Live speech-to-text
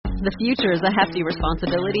The future is a hefty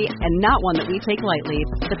responsibility and not one that we take lightly.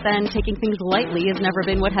 But then taking things lightly has never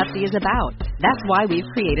been what Hefty is about. That's why we've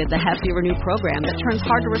created the Hefty Renew program that turns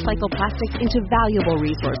hard-to-recycle plastics into valuable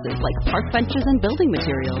resources like park benches and building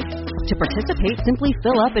materials. To participate, simply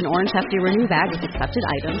fill up an orange Hefty Renew bag with accepted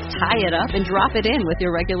items, tie it up, and drop it in with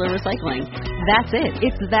your regular recycling. That's it.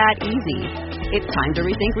 It's that easy. It's time to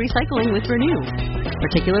rethink recycling with Renew.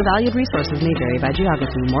 Particular valued resources may vary by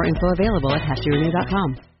geography. More info available at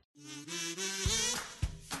heftyrenew.com.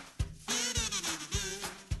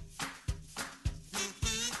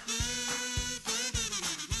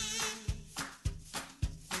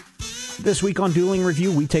 This week on Dueling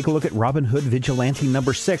Review, we take a look at Robin Hood Vigilante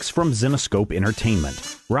number 6 from Zenescope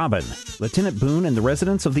Entertainment. Robin, Lieutenant Boone, and the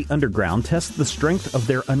residents of the Underground test the strength of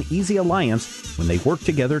their uneasy alliance when they work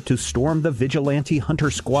together to storm the Vigilante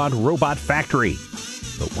Hunter Squad robot factory.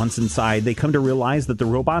 But once inside, they come to realize that the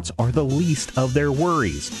robots are the least of their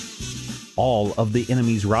worries. All of the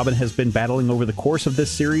enemies Robin has been battling over the course of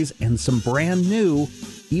this series and some brand new,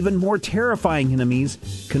 even more terrifying enemies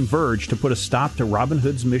converge to put a stop to Robin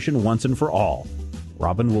Hood's mission once and for all.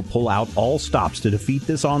 Robin will pull out all stops to defeat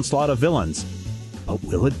this onslaught of villains. But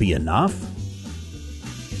will it be enough?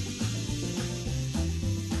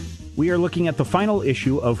 We are looking at the final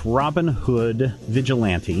issue of Robin Hood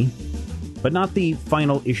Vigilante, but not the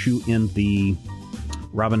final issue in the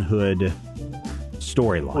Robin Hood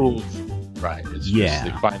storyline. Right. It's just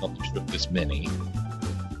the final issue of this mini.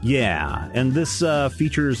 Yeah, and this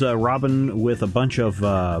features Robin with a bunch of,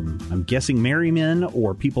 I'm guessing, merry men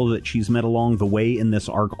or people that she's met along the way in this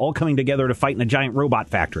arc, all coming together to fight in a giant robot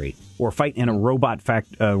factory. Or fight in a robot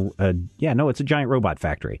it's a giant robot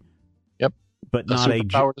factory. Yep. But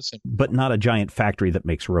not a giant factory that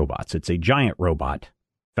makes robots. It's a giant robot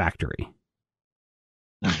factory.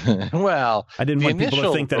 Well, I didn't want people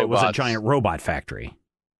to think that it was a giant robot factory.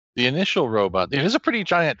 The initial robot, it is a pretty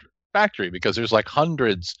giant factory because there's like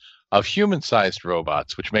hundreds of human-sized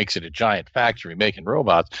robots, which makes it a giant factory making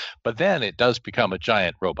robots. But then it does become a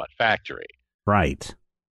giant robot factory. Right.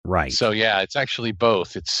 So yeah, it's actually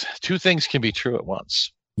both. It's two things can be true at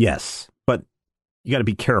once. Yes, but you got to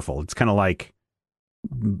be careful. It's kind of like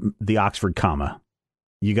the Oxford comma.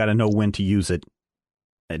 You got to know when to use it.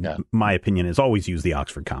 And my opinion is always use the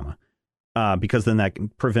Oxford comma because then that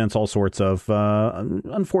prevents all sorts of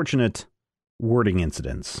unfortunate wording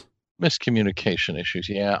incidents. Miscommunication issues.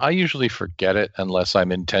 Yeah, I usually forget it unless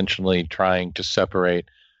I'm intentionally trying to separate,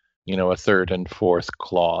 a third and fourth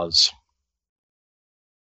clause.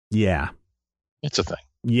 Yeah. It's a thing.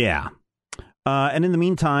 Yeah. And in the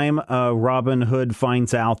meantime, Robin Hood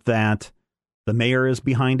finds out that the mayor is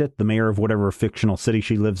behind it, the mayor of whatever fictional city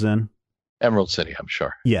she lives in. Emerald City, I'm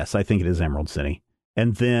sure. Yes, I think it is Emerald City.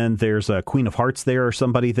 And then there's a Queen of Hearts there or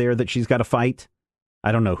somebody there that she's got to fight.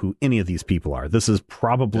 I don't know who any of these people are. This is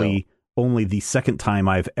probably only the second time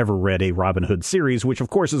I've ever read a Robin Hood series, which of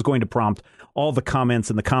course is going to prompt all the comments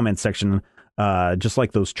in the comments section, just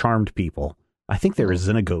like those Charmed people. I think there is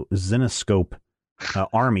Zenescope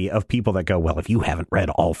army of people that go, well, if you haven't read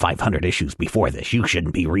all 500 issues before this, you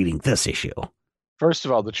shouldn't be reading this issue. First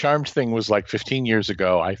of all, the Charmed thing was like 15 years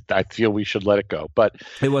ago. I feel we should let it go. But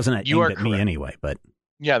it wasn't aimed at me anyway. But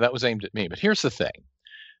yeah, that was aimed at me. But here's the thing.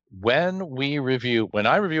 When I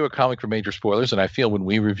review a comic for Major Spoilers, and I feel when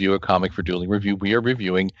we review a comic for Dueling Review, we are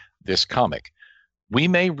reviewing this comic. We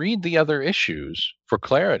may read the other issues for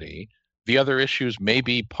clarity. The other issues may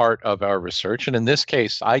be part of our research. And in this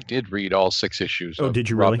case, I did read all 6 issues of did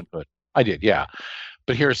you Robin really? Hood. I did, yeah.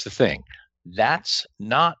 But here's the thing. That's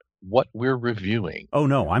not what we're reviewing. Oh,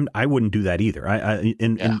 no, I wouldn't do that either.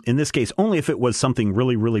 In this case, only if it was something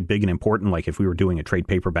really, really big and important, like if we were doing a trade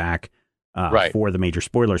paperback for the Major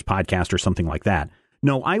Spoilers podcast or something like that.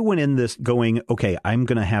 No, I went in this going, okay, I'm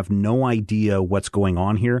going to have no idea what's going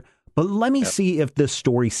on here, but let me see if this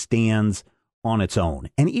story stands on its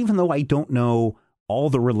own. And even though I don't know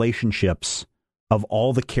all the relationships of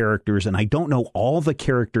all the characters and I don't know all the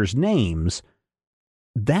characters' names,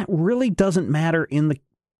 that really doesn't matter in the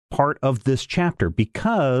part of this chapter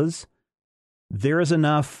because there is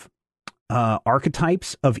enough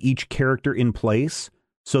archetypes of each character in place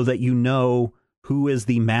so that you know who is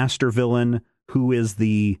the master villain, who is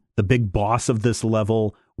the big boss of this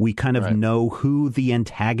level. We kind of know who the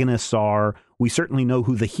antagonists are. We certainly know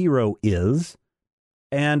who the hero is.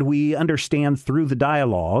 And we understand through the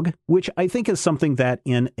dialogue, which I think is something that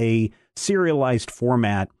in a serialized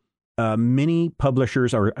format, many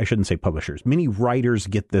publishers, or I shouldn't say publishers, many writers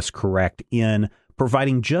get this correct in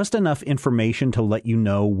providing just enough information to let you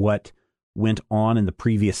know what went on in the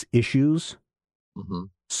previous issues. Mm-hmm.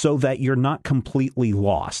 so that you're not completely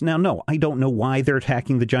lost. Now, no, I don't know why they're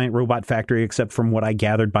attacking the giant robot factory, except from what I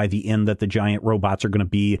gathered by the end that the giant robots are going to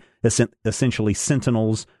be essentially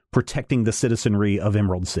sentinels protecting the citizenry of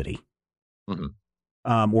Emerald City.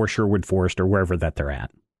 Or Sherwood Forest or wherever that they're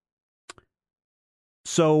at.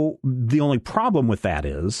 So the only problem with that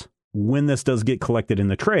is when this does get collected in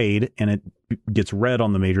the trade and it gets read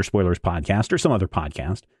on the Major Spoilers podcast or some other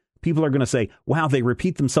podcast, people are going to say, wow, they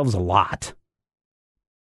repeat themselves a lot.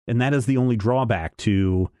 And that is the only drawback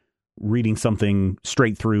to reading something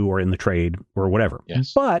straight through or in the trade or whatever.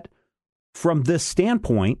 Yes. But from this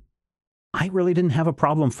standpoint, I really didn't have a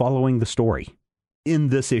problem following the story in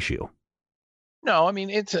this issue. No, I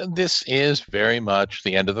mean, this is very much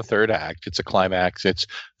the end of the third act. It's a climax. It's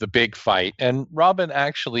the big fight. And Robyn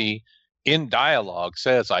actually, in dialogue,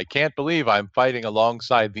 says, I can't believe I'm fighting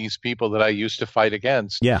alongside these people that I used to fight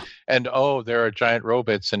against. Yeah. And, oh, there are giant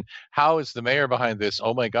robots. And how is the mayor behind this?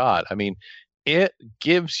 Oh, my God. I mean, it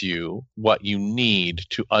gives you what you need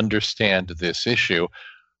to understand this issue.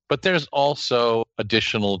 But there's also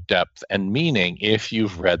additional depth and meaning if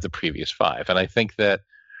you've read the previous 5. And I think that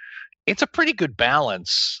it's a pretty good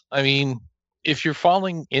balance. I mean, if you're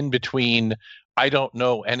falling in between, I don't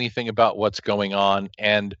know anything about what's going on,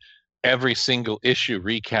 and every single issue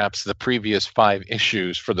recaps the previous 5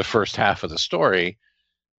 issues for the first half of the story,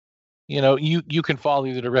 you can fall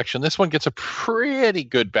either direction. This one gets a pretty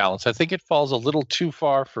good balance. I think it falls a little too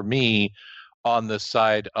far for me on the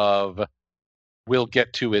side of we'll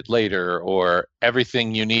get to it later, or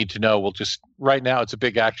everything you need to know. We'll just, right now it's a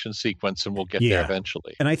big action sequence and we'll get there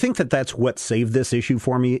eventually. And I think that that's what saved this issue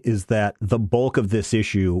for me, is that the bulk of this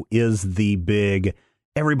issue is the big,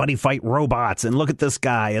 everybody fight robots and look at this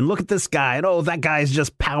guy and look at this guy. And oh, that guy's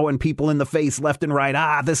just powing people in the face left and right.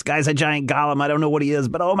 Ah, this guy's a giant golem. I don't know what he is,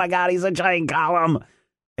 but oh my God, he's a giant golem.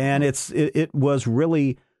 And it was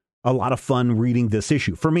really a lot of fun reading this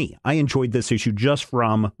issue. For me, I enjoyed this issue just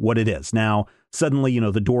from what it is. Now, suddenly,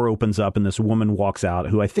 the door opens up and this woman walks out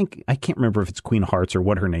who I can't remember if it's Queen of Hearts or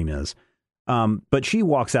what her name is. But she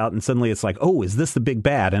walks out and suddenly it's like, oh, is this the big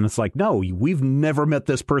bad? And it's like, no, we've never met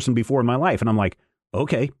this person before in my life. And I'm like,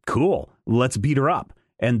 okay, cool. Let's beat her up.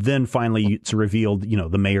 And then finally it's revealed,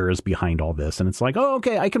 the mayor is behind all this. And it's like, oh,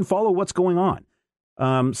 okay, I can follow what's going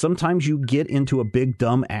on. Sometimes you get into a big,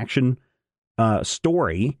 dumb action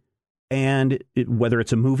story, and whether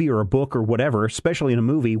it's a movie or a book or whatever, especially in a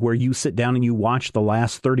movie where you sit down and you watch the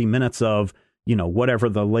last 30 minutes of, whatever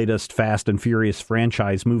the latest Fast and Furious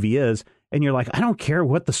franchise movie is, and you're like, I don't care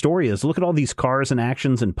what the story is. Look at all these cars and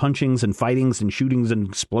actions and punchings and fightings and shootings and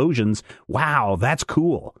explosions. Wow, that's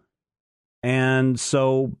cool. And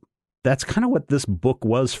so that's kind of what this book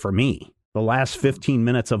was for me. The last 15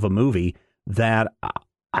 minutes of a movie that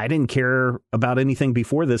I didn't care about anything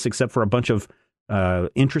before this except for a bunch of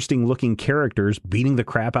interesting looking characters beating the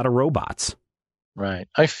crap out of robots. Right.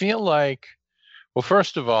 I feel like, well,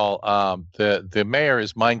 first of all, the mayor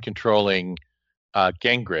is mind controlling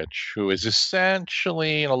Gingrich, who is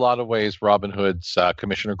essentially, in a lot of ways, Robin Hood's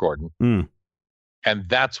Commissioner Gordon. And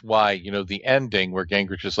that's why, the ending where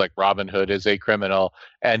Gingrich is like, Robin Hood is a criminal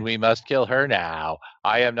and we must kill her now.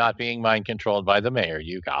 I am not being mind controlled by the mayor,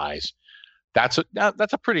 you guys. That's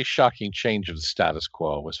a pretty shocking change of the status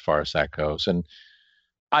quo as far as that goes. And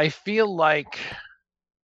I feel like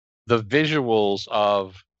the visuals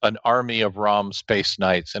of an army of ROM Space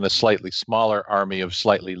Knights and a slightly smaller army of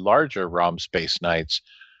slightly larger ROM Space Knights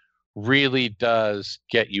really does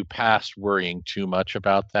get you past worrying too much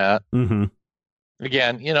about that. Mm-hmm.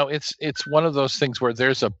 Again, it's one of those things where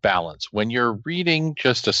there's a balance. When you're reading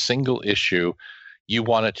just a single issue, you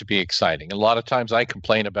want it to be exciting. A lot of times I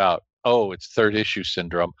complain about, oh, it's third issue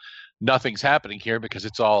syndrome. Nothing's happening here because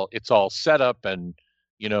it's all set up and,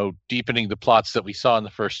 deepening the plots that we saw in the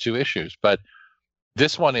first 2 issues. But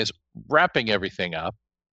this one is wrapping everything up.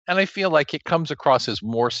 And I feel like it comes across as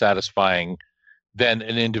more satisfying than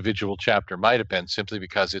an individual chapter might have been, simply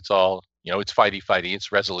because it's all, it's fighty,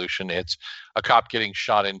 it's resolution. It's a cop getting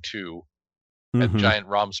shot in 2 and giant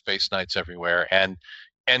ROM Space Knights everywhere. And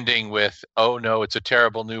ending with, oh no, it's a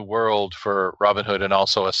terrible new world for Robin Hood, and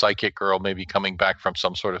also a psychic girl maybe coming back from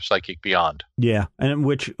some sort of psychic beyond. Yeah, and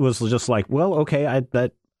which was just like, well, okay,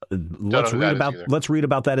 let's read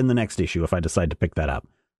about that in the next issue if I decide to pick that up.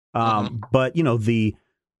 But the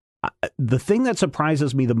thing that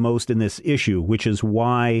surprises me the most in this issue, which is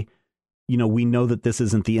why we know that this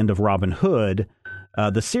isn't the end of Robin Hood,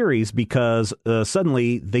 the series, because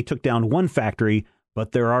suddenly they took down one factory.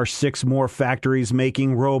 But there are 6 more factories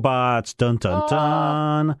making robots. Dun, dun,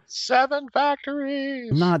 dun. 7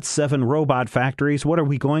 factories. Not 7 robot factories. What are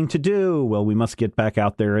we going to do? Well, we must get back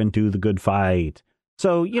out there and do the good fight.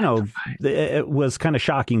 So, it was kind of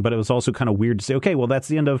shocking, but it was also kind of weird to say, okay, well, that's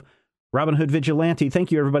the end of Robin Hood Vigilante.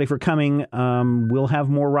 Thank you, everybody, for coming. We'll have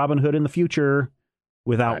more Robin Hood in the future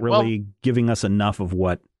without really giving us enough of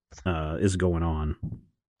what is going on.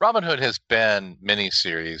 Robin Hood has been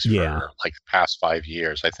miniseries for like the past 5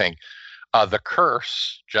 years. I think The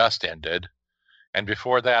Curse just ended. And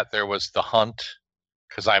before that, there was The Hunt,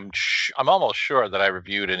 because I'm almost sure that I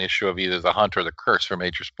reviewed an issue of either The Hunt or The Curse for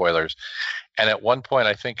Major Spoilers. And at one point,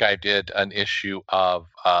 I think I did an issue of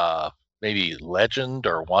maybe Legend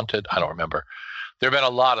or Wanted. I don't remember. There have been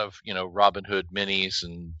a lot of, Robin Hood minis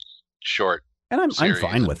and short. And I'm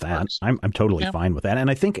fine with that. I'm totally fine with that. And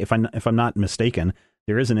I think if I'm not mistaken,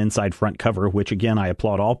 there is an inside front cover, which again, I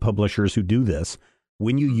applaud all publishers who do this.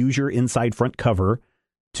 When you use your inside front cover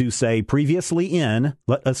to say previously in,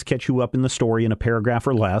 let us catch you up in the story in a paragraph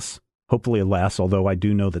or less, hopefully less, although I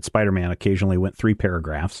do know that Spider-Man occasionally went 3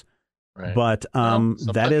 paragraphs. Right. But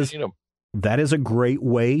that is a great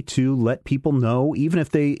way to let people know, even if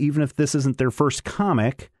this isn't their first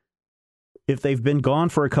comic, if they've been gone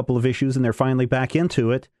for a couple of issues and they're finally back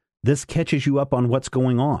into it, this catches you up on what's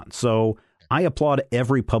going on. So I applaud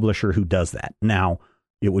every publisher who does that. Now,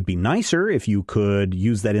 it would be nicer if you could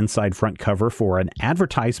use that inside front cover for an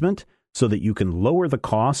advertisement so that you can lower the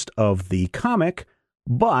cost of the comic.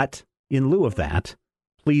 But in lieu of that,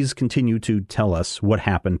 please continue to tell us what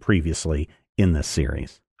happened previously in this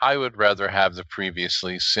series. I would rather have the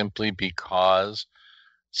previously simply because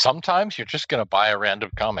sometimes you're just going to buy a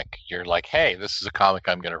random comic. You're like, hey, this is a comic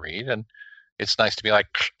I'm going to read. And it's nice to be like,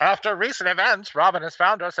 after recent events, Robin has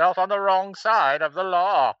found herself on the wrong side of the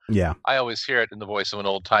law. Yeah. I always hear it in the voice of an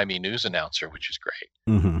old-timey news announcer, which is great.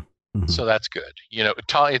 Mm-hmm. Mm-hmm. So that's good.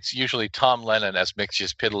 It's usually Tom Lennon as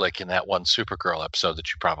Mixus Pidlick in that one Supergirl episode that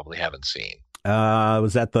you probably haven't seen.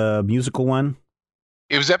 Was that the musical one?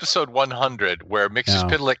 It was episode 100 where Mixus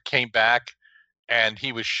Pidlick came back and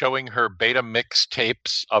he was showing her Betamax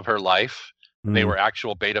tapes of her life. They were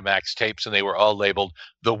actual Betamax tapes, and they were all labeled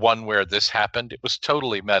the one where this happened. It was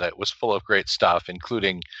totally meta. It was full of great stuff,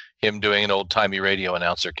 including him doing an old-timey radio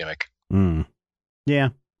announcer gimmick. Yeah.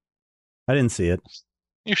 I didn't see it.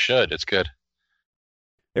 You should. It's good.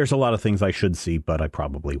 There's a lot of things I should see, but I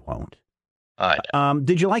probably won't. I know.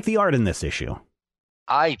 Did you like the art in this issue?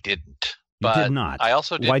 I didn't. You did not. I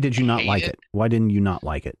also didn't. Why did you not like it? Why didn't you not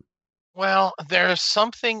like it? Well, there's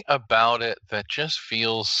something about it that just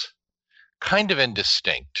feels kind of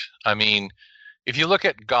indistinct. I mean, if you look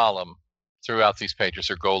at Gollum throughout these pages,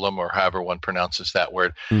 or Golem, or however one pronounces that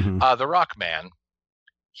word, the Rock Man,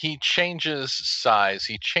 he changes size,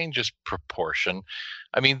 he changes proportion.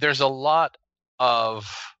 I mean, there's a lot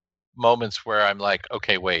of moments where I'm like,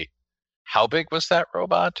 okay, wait, how big was that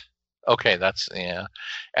robot? Okay,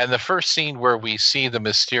 And the first scene where we see the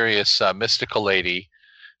mysterious mystical lady,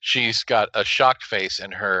 she's got a shocked face,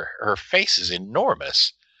 and her face is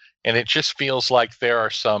enormous. And it just feels like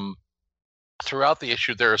throughout the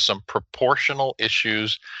issue, there are some proportional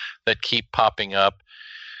issues that keep popping up.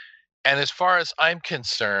 And as far as I'm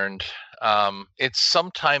concerned, it's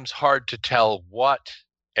sometimes hard to tell what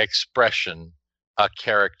expression a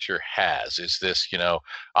character has. Is this,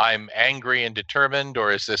 I'm angry and determined,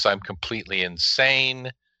 or is this I'm completely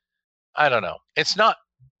insane? I don't know. It's not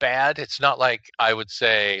bad. It's not like I would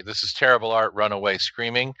say this is terrible art, run away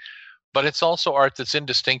screaming. But it's also art that's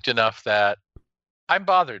indistinct enough that I'm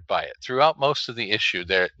bothered by it throughout most of the issue.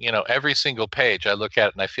 There, every single page I look at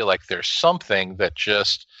it and I feel like there's something that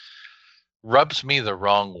just rubs me the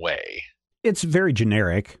wrong way. It's very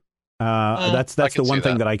generic. That's the one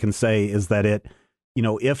thing that I can say is that it,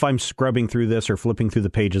 if I'm scrubbing through this or flipping through the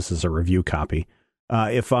pages as a review copy,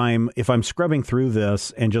 if I'm scrubbing through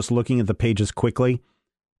this and just looking at the pages quickly,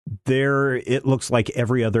 it looks like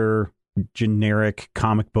every other generic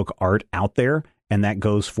comic book art out there, and that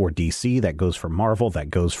goes for DC, that goes for Marvel, that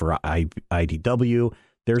goes for IDW.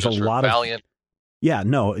 There's a lot of Valiant.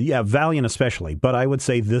 Valiant especially, but I would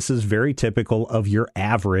say this is very typical of your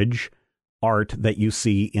average art that you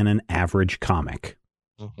see in an average comic.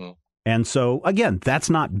 And so again, that's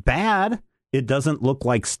not bad. It doesn't look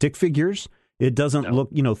like stick figures. It doesn't look,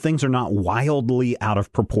 things are not wildly out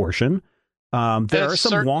of proportion. There are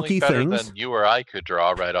some wonky things than you or I could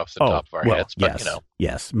draw right off the top of our heads, but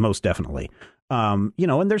yes, most definitely. And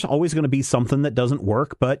there's always going to be something that doesn't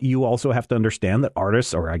work, but you also have to understand that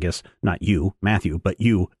artists, or I guess not you, Matthew, but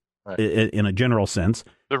you, in a general sense,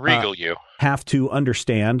 the regal you, have to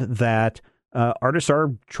understand that artists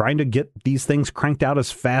are trying to get these things cranked out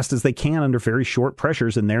as fast as they can under very short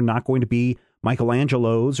pressures, and they're not going to be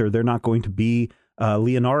Michelangelos, or they're not going to be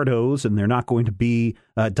Leonardo's, and they're not going to be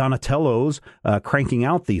Donatello's cranking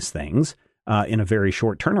out these things. in a very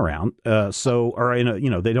short turnaround.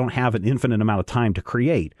 They don't have an infinite amount of time to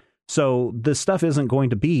create. So this stuff isn't going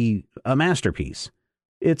to be a masterpiece.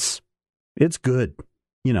 It's good.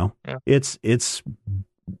 It's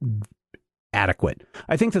adequate.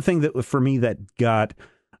 I think the thing that for me that got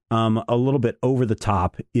a little bit over the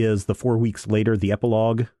top is the 4 weeks later, the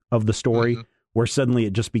epilogue of the story, where suddenly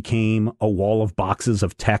it just became a wall of boxes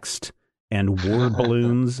of text and word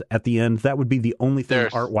balloons at the end. That would be the only thing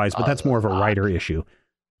art-wise, but that's more of a writer issue,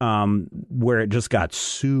 where it just got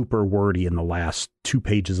super wordy in the last 2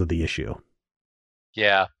 pages of the issue.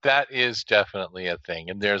 Yeah, that is definitely a thing.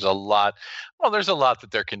 And there's a lot that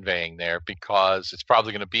they're conveying there, because it's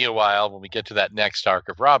probably going to be a while when we get to that next arc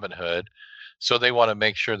of Robin Hood. So they want to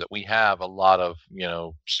make sure that we have a lot of,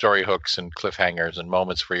 story hooks and cliffhangers and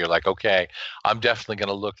moments where you're like, okay, I'm definitely going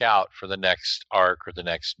to look out for the next arc or the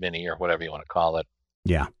next mini or whatever you want to call it.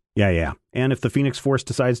 Yeah. And if the Phoenix Force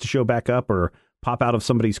decides to show back up or pop out of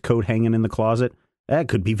somebody's coat hanging in the closet, that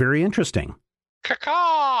could be very interesting.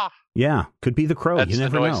 Caw-caw! Yeah, could be the crow. That's you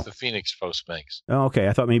never the noise know. The Phoenix Force makes. Oh, okay.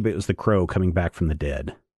 I thought maybe it was the crow coming back from the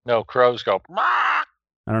dead. No, crows go. Mah!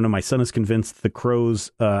 I don't know. My son is convinced the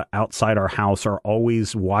crows outside our house are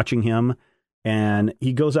always watching him. And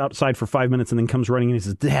he goes outside for 5 minutes and then comes running and he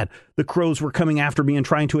says, Dad, the crows were coming after me and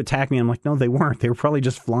trying to attack me. I'm like, no, they weren't. They were probably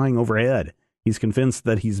just flying overhead. He's convinced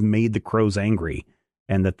that he's made the crows angry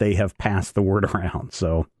and that they have passed the word around.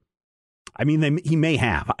 So, I mean, he may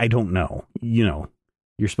have. I don't know. You're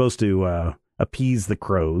supposed to appease the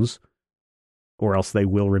crows or else they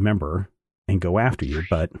will remember and go after you.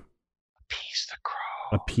 But appease the crows.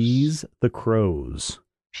 Appease the crows.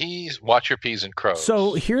 Watch your P's and crows.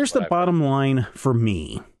 So here's the bottom line for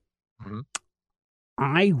me. Mm-hmm.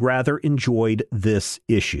 I rather enjoyed this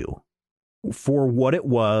issue for what it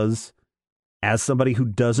was as somebody who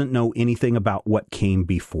doesn't know anything about what came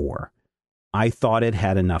before. I thought it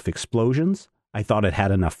had enough explosions. I thought it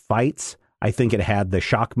had enough fights. I think it had the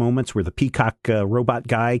shock moments where the peacock robot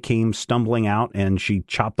guy came stumbling out and she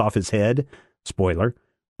chopped off his head. Spoiler.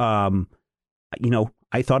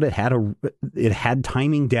 I thought it had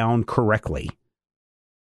timing down correctly.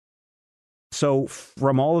 So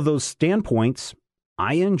from all of those standpoints,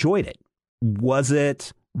 I enjoyed it. Was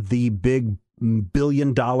it the big $1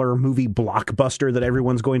 billion movie blockbuster that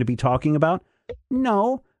everyone's going to be talking about?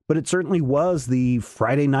 No, but it certainly was the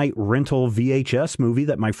Friday night rental VHS movie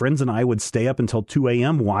that my friends and I would stay up until 2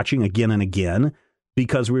 a.m. watching again and again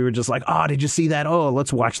because we were just like, oh, did you see that? Oh,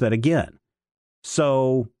 let's watch that again.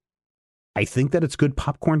 So I think that it's good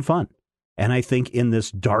popcorn fun. And I think in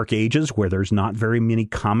this dark ages where there's not very many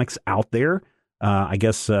comics out there, I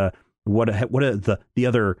guess what are the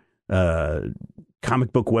other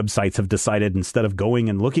comic book websites have decided, instead of going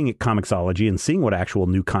and looking at Comixology and seeing what actual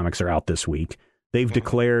new comics are out this week, they've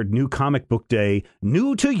declared New Comic Book Day,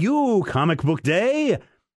 new to you Comic Book Day,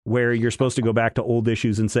 where you're supposed to go back to old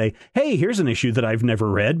issues and say, hey, here's an issue that I've never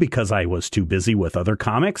read because I was too busy with other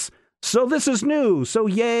comics. So this is new. So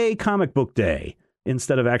yay, Comic Book Day.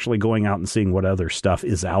 Instead of actually going out and seeing what other stuff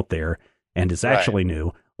is out there and is actually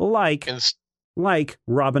new, like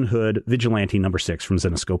Robin Hood Vigilante #6 from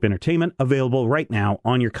Zenescope Entertainment, available right now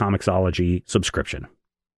on your Comixology subscription.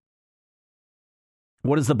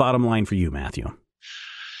 What is the bottom line for you, Matthew?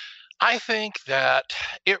 I think that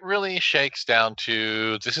it really shakes down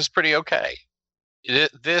to this is pretty okay.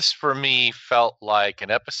 This, for me, felt like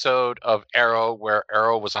an episode of Arrow where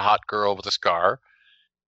Arrow was a hot girl with a scar,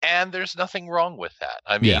 and there's nothing wrong with that.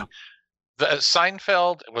 I mean, the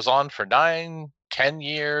Seinfeld was on for 9-10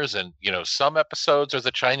 years, and, some episodes are the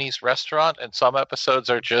Chinese restaurant, and some episodes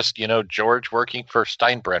are just, George working for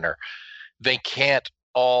Steinbrenner. They can't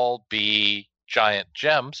all be giant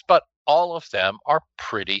gems, but all of them are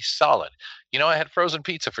pretty solid. I had frozen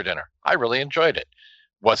pizza for dinner. I really enjoyed it.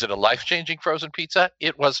 Was it a life-changing frozen pizza?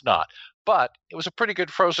 It was not. But it was a pretty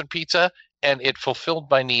good frozen pizza, and it fulfilled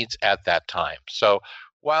my needs at that time. So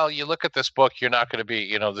while you look at this book, you're not going to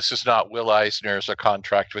be, this is not Will Eisner's A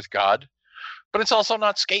Contract with God, but it's also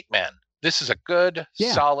not Skate Man. This is a good,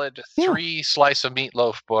 solid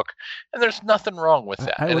 3-slice-of-meatloaf book, and there's nothing wrong with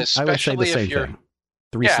that. I would say the same thing.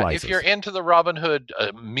 3 slices. If you're into the Robin Hood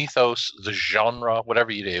mythos, the genre,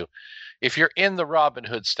 whatever you do, if you're in the Robin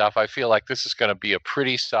Hood stuff, I feel like this is going to be a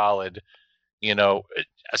pretty solid, a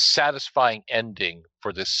satisfying ending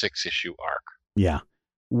for this 6-issue arc. Yeah.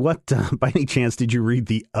 What, by any chance, did you read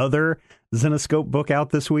the other Zenescope book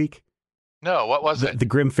out this week? No, what was it? The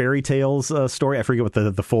Grimm Fairy Tales story. I forget what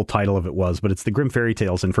the full title of it was, but it's the Grimm Fairy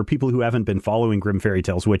Tales. And for people who haven't been following Grimm Fairy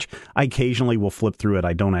Tales, which I occasionally will flip through it,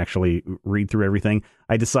 I don't actually read through everything.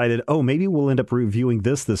 I decided, maybe we'll end up reviewing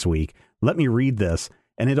this week. Let me read this.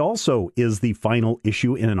 And it also is the final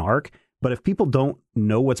issue in an arc. But if people don't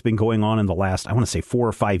know what's been going on in the last, I want to say 4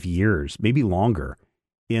 or 5 years, maybe longer,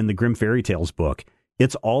 in the Grimm Fairy Tales book,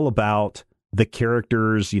 it's all about the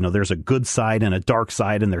characters. You know, there's a good side and a dark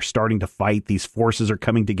side, and they're starting to fight. These forces are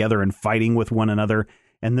coming together and fighting with one another.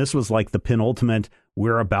 And this was like the penultimate,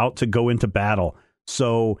 we're about to go into battle.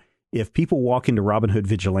 So if people walk into Robin Hood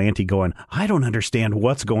Vigilante going, I don't understand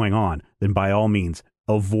what's going on, then by all means,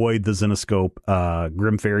 avoid the Zenescope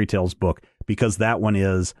Grimm Fairy Tales book, because that one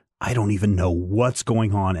is, I don't even know what's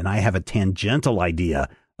going on, and I have a tangential idea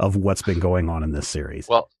of what's been going on in this series.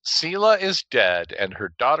 Well, Sela is dead, and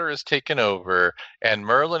her daughter is taken over, and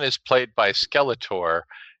Merlin is played by Skeletor,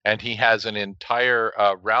 and he has an entire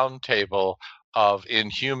round table of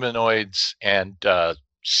Inhumanoids and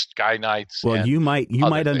Sky Knights. Well, you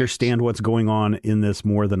might understand what's going on in this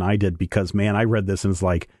more than I did, because, man, I read this and it's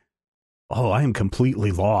like, oh, I am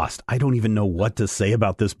completely lost. I don't even know what to say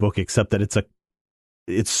about this book, except that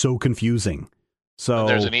it's so confusing. So and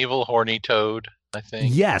there's an evil horny toad, I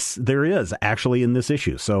think. Yes, there is actually in this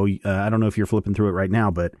issue. So I don't know if you're flipping through it right now,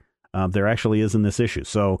 but there actually is in this issue.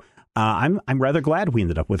 So I'm rather glad we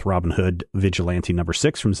ended up with Robin Hood Vigilante number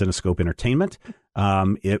 6 from Zenescope Entertainment.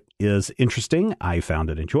 It is interesting. I found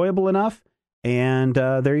it enjoyable enough. And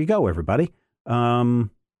there you go, everybody.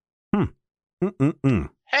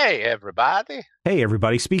 Hey, everybody. Hey,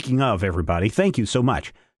 everybody. Speaking of everybody, thank you so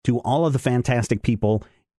much to all of the fantastic people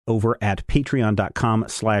over at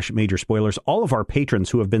patreon.com/major spoilers. All of our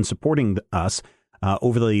patrons who have been supporting us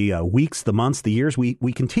over the weeks, the months, the years.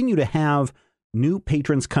 We continue to have new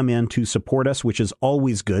patrons come in to support us, which is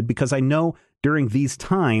always good, because I know during these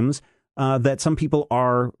times that some people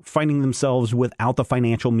are finding themselves without the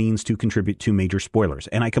financial means to contribute to Major Spoilers.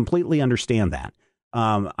 And I completely understand that.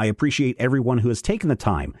 I appreciate everyone who has taken the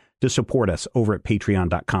time to support us over at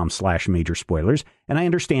patreon.com/major spoilers. And I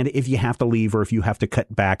understand if you have to leave or if you have to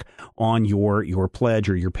cut back on your pledge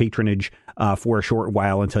or your patronage for a short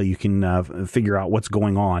while until you can figure out what's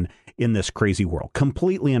going on in this crazy world.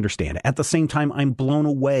 Completely understand. At the same time, I'm blown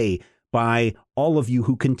away by all of you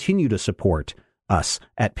who continue to support us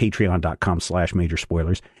at patreon.com/major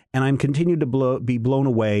spoilers. And I'm continued to be blown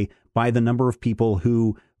away by the number of people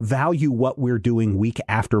who value what we're doing week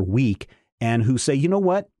after week and who say, you know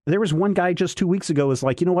what? There was one guy just 2 weeks ago is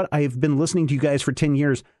like, you know what? I've been listening to you guys for 10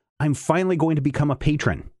 years. I'm finally going to become a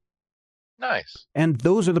patron. Nice. And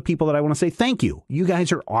those are the people that I want to say thank you. You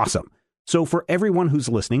guys are awesome. So for everyone who's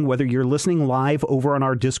listening, whether you're listening live over on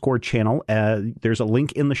our Discord channel, there's a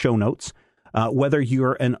link in the show notes. Whether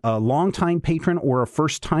you're a longtime patron or a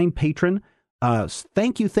first-time patron,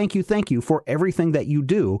 thank you for everything that you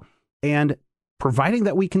do. And providing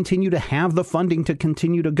that we continue to have the funding to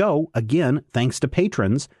continue to go, again, thanks to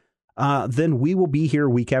patrons, then we will be here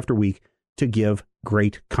week after week to give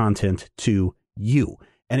great content to you.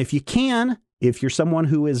 And if you can, if you're someone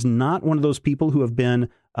who is not one of those people who have been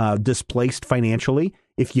displaced financially,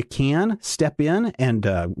 if you can step in and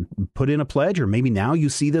put in a pledge, or maybe now you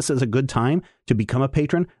see this as a good time to become a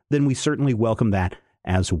patron, then we certainly welcome that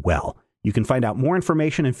as well. You can find out more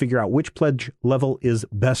information and figure out which pledge level is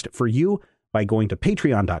best for you by going to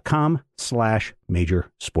patreon.com/major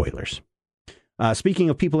spoilers.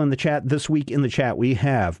 Speaking of people in the chat, this week in the chat, we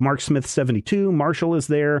have Mark Smith 72, Marshall is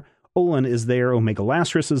there, Olin is there, Omega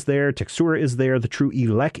Lazarus is there, Texura is there, The True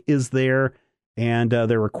Elec is there, and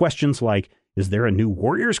there were questions like, is there a new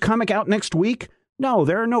Warriors comic out next week? No,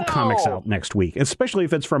 there are no comics out next week, especially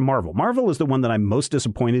if it's from Marvel. Marvel is the one that I'm most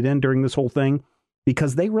disappointed in during this whole thing,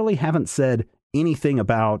 because they really haven't said anything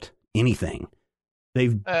about anything.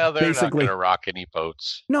 They're basically not going to rock any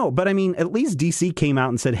boats. No, but I mean, at least DC came out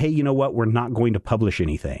and said, hey, you know what? We're not going to publish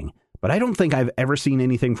anything. But I don't think I've ever seen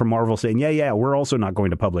anything from Marvel saying, yeah, we're also not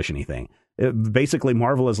going to publish anything. Basically,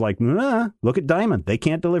 Marvel is like, look at Diamond. They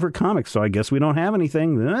can't deliver comics, so I guess we don't have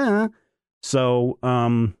anything. So,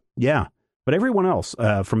 yeah. But everyone else,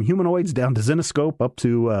 from Humanoids down to Zenescope up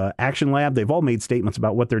to Action Lab, they've all made statements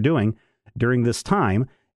about what they're doing during this time.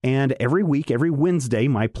 And every week, every Wednesday,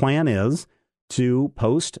 my plan is to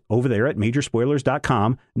post over there at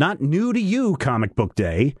majorspoilers.com, not new to you comic book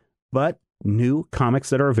day, but new comics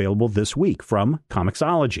that are available this week from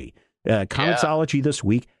Comixology. Comixology this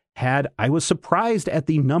week I was surprised at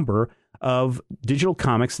the number of digital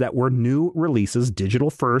comics that were new releases, digital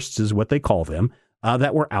firsts is what they call them,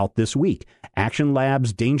 that were out this week. Action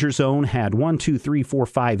Lab's Danger Zone had 7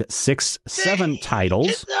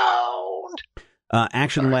 titles.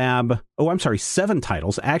 Action Lab, 7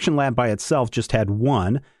 titles. Action Lab by itself just had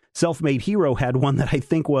 1. Self-Made Hero had one that I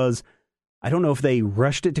think was, I don't know if they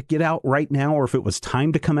rushed it to get out right now or if it was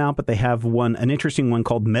time to come out, but they have an interesting one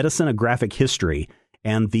called Medicine, A Graphic History.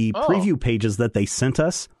 And the preview pages that they sent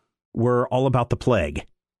us were all about the plague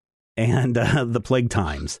and the plague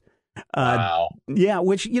times. Wow. Yeah,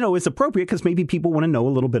 which, is appropriate because maybe people want to know a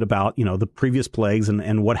little bit about, the previous plagues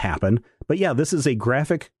and what happened. But yeah, this is a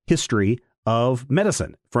graphic history of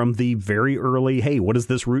medicine from the very early, hey, what does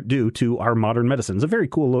this root do to our modern medicine? It's a very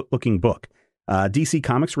cool looking book. DC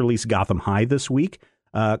Comics released Gotham High this week.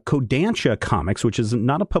 Kodansha Comics, which is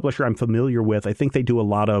not a publisher I'm familiar with. I think they do a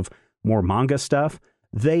lot of more manga stuff.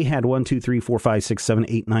 They had 1, 2, 3, 4, 5, 6, 7,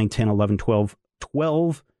 8, 9, 10, 11,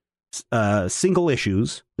 12 single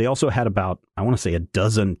issues. They also had about, I want to say, a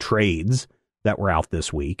dozen trades that were out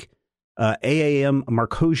this week. AAM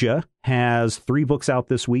Marcosia has 3 books out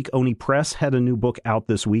this week. Oni Press had a new book out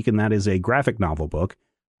this week, and that is a graphic novel book.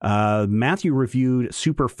 Matthew reviewed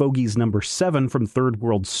Super Fogies number 7 from Third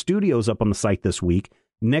World Studios up on the site this week.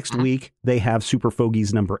 Next week, they have Super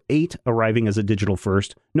Fogies number 8 arriving as a digital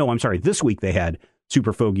first. No, I'm sorry. This week they had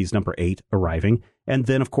Super Fogies number 8 arriving. And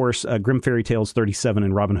then, of course, Grim Fairy Tales 37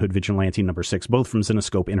 and Robin Hood Vigilante number 6, both from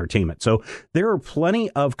Zenescope Entertainment. So there are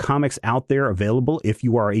plenty of comics out there available if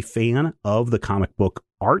you are a fan of the comic book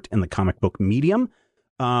art and the comic book medium.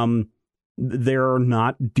 There are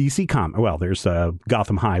not DC comics. Well, there's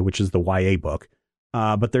Gotham High, which is the YA book.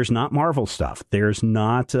 But there's not Marvel stuff. There's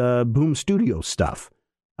not Boom Studios stuff.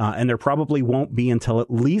 And there probably won't be until at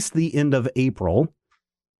least the end of April.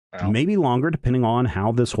 Wow. Maybe longer, depending on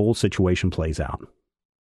how this whole situation plays out.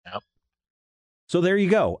 Yep. So there you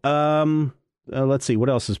go. Let's see. What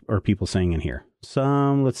else are people saying in here?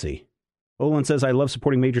 Let's see. Olin says, I love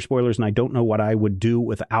supporting Major Spoilers, and I don't know what I would do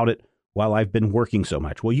without it while I've been working so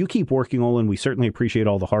much. Well, you keep working, Olin. We certainly appreciate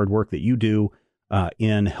all the hard work that you do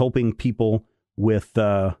in helping people with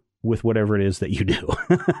whatever it is that you do.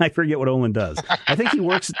 I forget what Olin does. I think he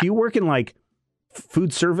works. Do you work in like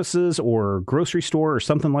food services or grocery store or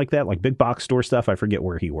something like that, like big box store stuff? I forget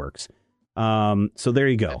where he works. So there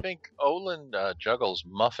you go. I think Olin juggles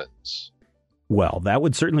muffins. Well, that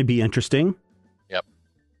would certainly be interesting. Yep.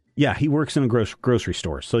 Yeah, he works in a grocery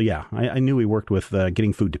store. So yeah, I knew he worked with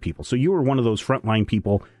getting food to people. So you were one of those frontline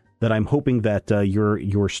people that I'm hoping that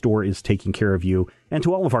your store is taking care of you. And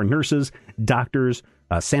to all of our nurses, doctors,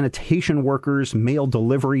 sanitation workers, mail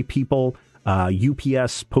delivery people,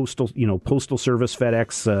 UPS, postal service,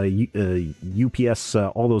 FedEx, UPS,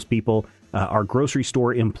 all those people, our grocery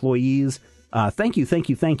store employees. Thank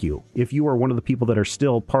you. If you are one of the people that are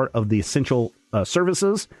still part of the essential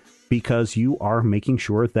services, because you are making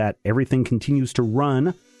sure that everything continues to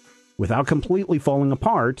run without completely falling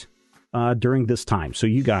apart during this time. So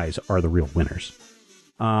you guys are the real winners.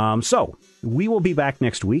 So we will be back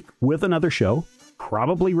next week with another show,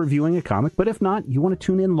 probably reviewing a comic. But if not, you want to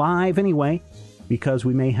tune in live anyway, because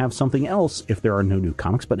we may have something else if there are no new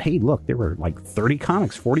comics. But hey, look, there were like 30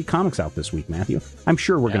 comics, 40 comics out this week, Matthew. I'm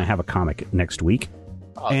sure we're going to have a comic next week.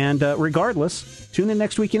 And regardless, tune in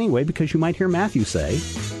next week anyway, because you might hear Matthew say,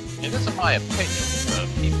 it isn't my opinion.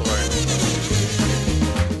 People are...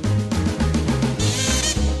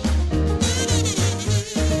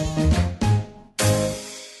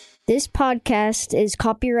 This podcast is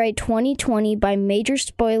copyright 2020 by Major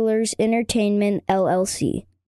Spoilers Entertainment, LLC.